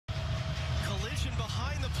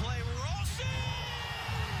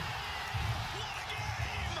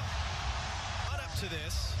to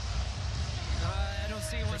this. I don't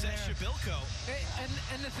see one there. Shabilko.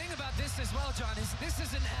 And the thing about this as well, John, is this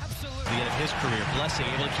is an absolute... The end of his career. Blessing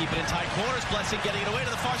able to keep it in tight corners. Blessing getting it away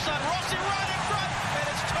to the far side. Rossi right in front, and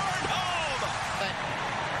it's turned home.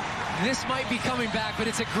 This might be coming back, but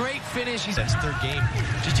it's a great finish. That's third game,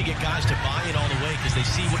 just to get guys to buy in all the way because they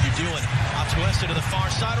see what you're doing. Atuesta to the far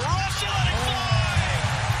side. Rossi let it fly.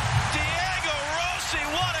 Diego Rossi,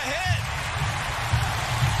 what a hit.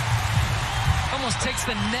 Almost takes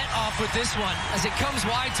the net off with this one as it comes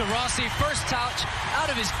wide to Rossi. First touch out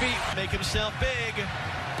of his feet. Make himself big.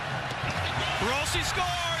 Rossi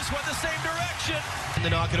scores, went the same direction. And they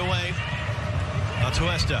knock it away.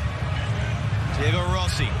 Atuesta. Diego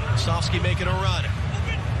Rossi. Sofsky making a run.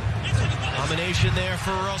 Domination there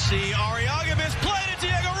for Rossi. Arriaga misplayed it.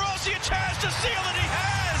 Diego Rossi, a chance to seal it. He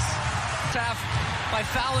has. Taff by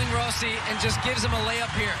fouling Rossi and just gives him a layup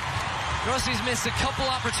here. Rossi's missed a couple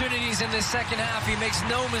opportunities in this second half. He makes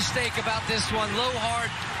no mistake about this one. Low, hard.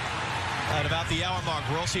 At about the hour mark,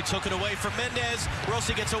 Rossi took it away from Mendez.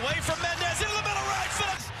 Rossi gets away from Mendez into the middle right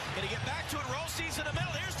foot. Gonna get back to it. Rossi's in the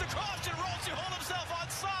middle. Here's the cross, and Rossi hold himself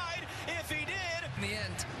onside. If he did. In the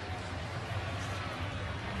end.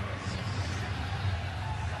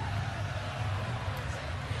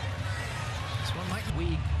 This one might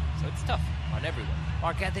weak, so it's tough on everyone.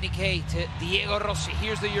 Marc-Anthony Kaye to Diego Rossi.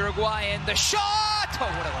 Here's the Uruguayan. The shot! Oh,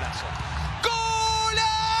 what a golazo.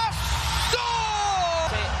 Golazo!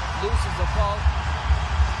 Loses the ball.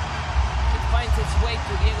 It finds its way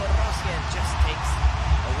to Diego Rossi and just takes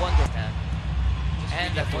a wonder.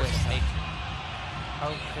 And Atuesta. How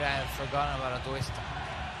could I have forgotten about Atuesta?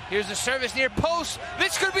 Here's the service near post.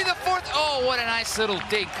 This could be the fourth. Oh, what a nice little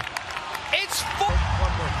dig. It's four.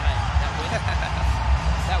 One more time.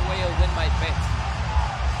 That way I'll win my bet.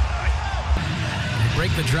 They break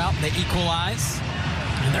the drought, they equalize,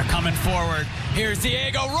 and they're coming forward. Here's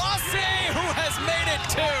Diego Rossi, who has made it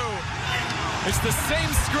two. It's the same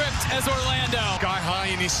script as Orlando. Sky high,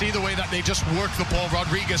 and you see the way that they just work the ball.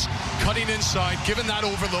 Rodriguez cutting inside, giving that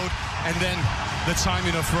overload, and then the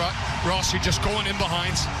timing of Rossi just going in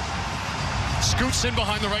behind. Scoots in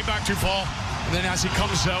behind the right back to fall. And then as he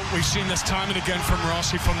comes out, we've seen this time and again from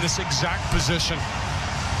Rossi from this exact position.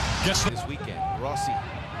 This weekend, Rossi.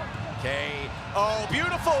 Okay. Oh,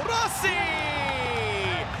 beautiful. Rossi!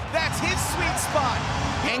 That's his sweet spot.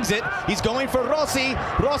 Hangs it. He's going for Rossi.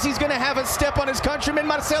 Rossi's going to have a step on his countryman.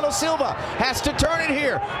 Marcelo Silva has to turn it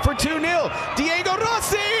here for 2-0. Diego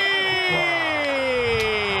Rossi!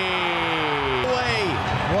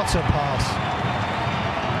 What a pass.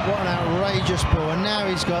 What an outrageous ball, and now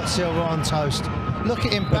he's got Silva on toast. Look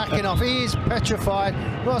at him backing off. He is petrified.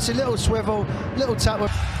 Rossi, little swivel, little tap.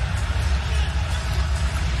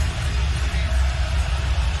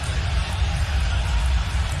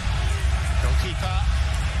 Goalkeeper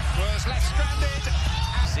was left stranded.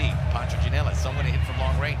 See, Pancho Ginella, someone hit from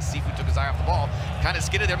long range. Sifu took his eye off the ball. Kind of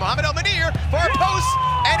skidded there. Mohamed El Manir for a post,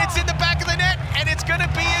 and it's in the back of the net, and it's going to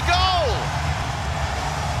be a goal.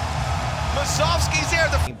 Masovsky's there.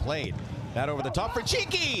 The played. That over the top for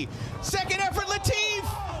Cheeky. Second effort, Latif.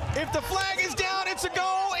 If the flag is down, it's a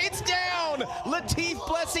goal. It's down. Latif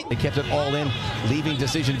Blessing. They kept it all in, leaving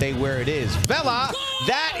decision day where it is. Vela,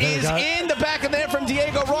 that is in the back of the net from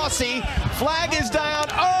Diego Rossi. Flag is down.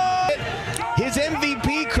 Oh! His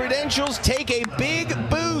MVP credentials take a big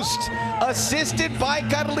boost. Assisted by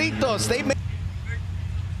Carlitos. They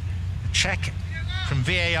check from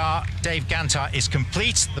VAR, Dave Gantar, is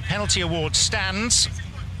complete. The penalty award stands.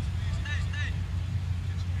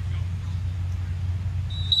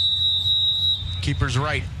 Keeper's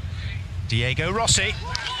right. Diego Rossi.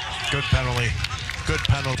 Good penalty. Good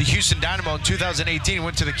penalty. The Houston Dynamo in 2018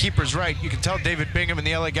 went to the keeper's right. You can tell David Bingham and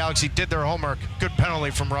the LA Galaxy did their homework. Good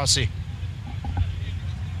penalty from Rossi.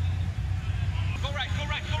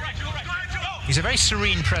 He's a very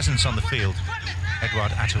serene presence on the field,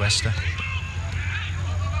 Eduard Atuesta.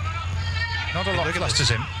 Not a lot flusters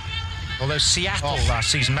him, although Seattle last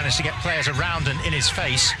season managed to get players around and in his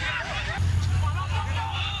face.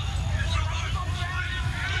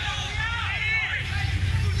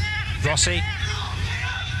 Rossi,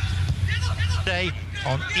 today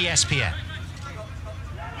on ESPN.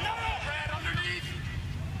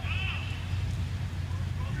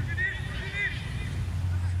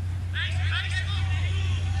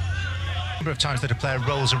 The number of times that a player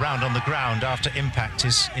rolls around on the ground after impact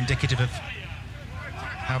is indicative of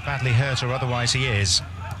how badly hurt or otherwise he is.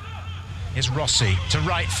 Here's Rossi to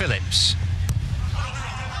Wright Phillips.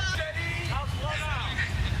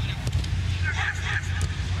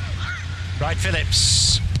 Wright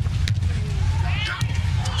Phillips.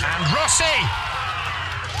 And Rossi!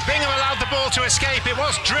 Bingham allowed the ball to escape. It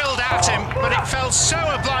was drilled at him, but it fell so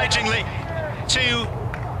obligingly to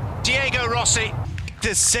Diego Rossi.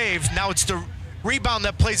 This save, now it's the rebound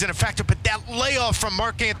that plays in a factor, but that layoff from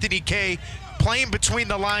Mark-Anthony Kaye, playing between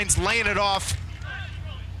the lines, laying it off.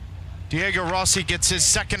 Diego Rossi gets his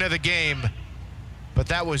second of the game, but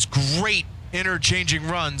that was great interchanging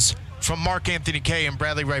runs from Mark-Anthony Kaye and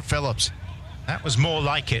Bradley Wright Phillips. That was more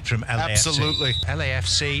like it from LAFC. Absolutely.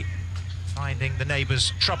 LAFC finding the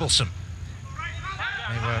neighbours troublesome.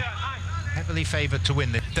 They were heavily favoured to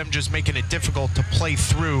win this. Them just making it difficult to play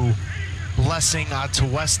through Blessing,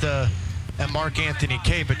 Atuesta, and Mark-Anthony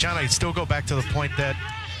Kaye. But John, I'd still go back to the point that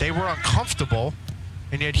they were uncomfortable,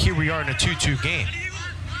 and yet here we are in a 2-2 game.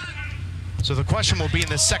 So the question will be in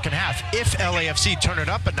the second half, if LAFC turn it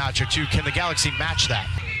up a notch or two, can the Galaxy match that?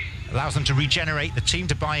 Allows them to regenerate the team,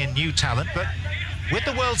 to buy in new talent, but with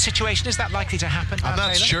the world situation, is that likely to happen? I'm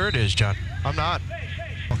not sure it is, John. I'm not.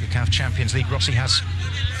 CONCACAF Champions League, Rossi has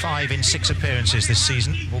 5 in 6 appearances this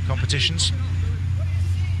season, all competitions.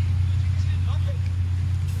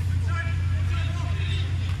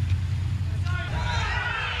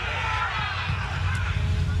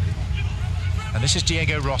 And this is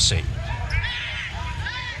Diego Rossi.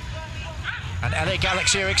 And LA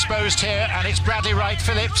Galaxy are exposed here, and it's Bradley Wright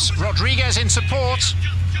Phillips. Rodriguez in support.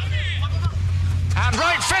 And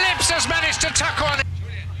Wright Phillips has managed to tuck on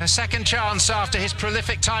a second chance after his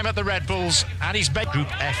prolific time at the Red Bulls. And he's Group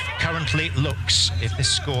F currently looks, if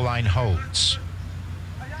this scoreline holds,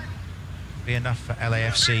 be enough for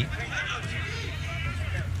LAFC.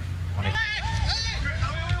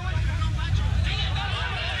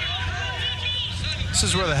 This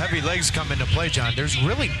is where the heavy legs come into play, John. There's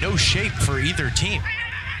really no shape for either team.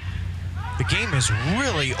 The game has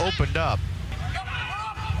really opened up.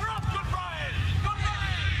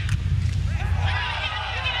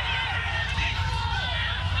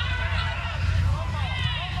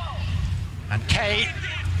 And Kaye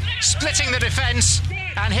splitting the defence,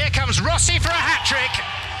 and here comes Rossi for a hat-trick.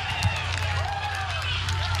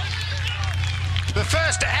 The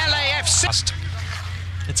first LAFC.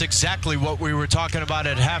 It's exactly what we were talking about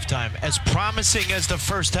at halftime. As promising as the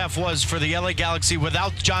first half was for the LA Galaxy,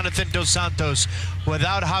 without Jonathan Dos Santos,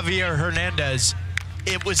 without Javier Hernandez,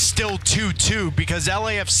 it was still 2-2 because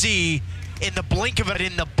LAFC, in the blink of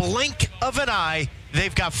an eye,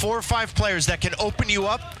 they've got 4 or 5 players that can open you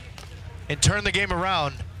up and turn the game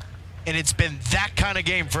around, and it's been that kind of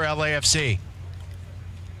game for LAFC.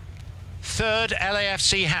 Third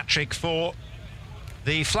LAFC hat-trick for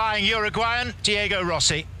the flying Uruguayan, Diego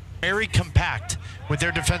Rossi. Very compact with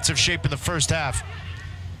their defensive shape in the first half.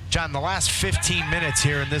 John, the last 15 minutes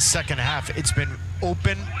here in this second half, it's been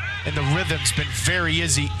open, and the rhythm's been very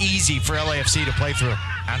easy for LAFC to play through.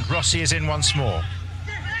 And Rossi is in once more.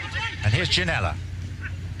 And here's Janela.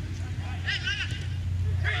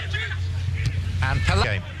 And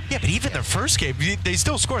Pelé. Yeah, but even their first game, they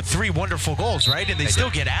still scored 3 wonderful goals, right? And they still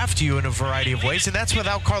get after you in a variety of ways, and that's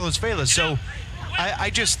without Carlos Vela. So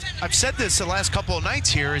I've said this the last couple of nights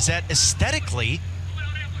here, is that aesthetically,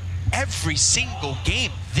 every single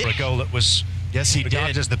game. For a goal that was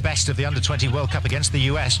regarded as the best of the Under-20 World Cup against the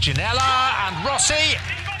US. Janela and Rossi.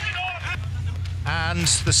 And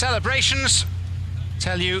the celebrations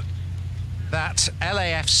tell you that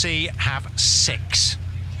LAFC have 6.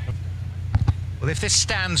 Well, if this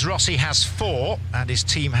stands, Rossi has 4, and his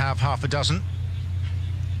team have half a dozen.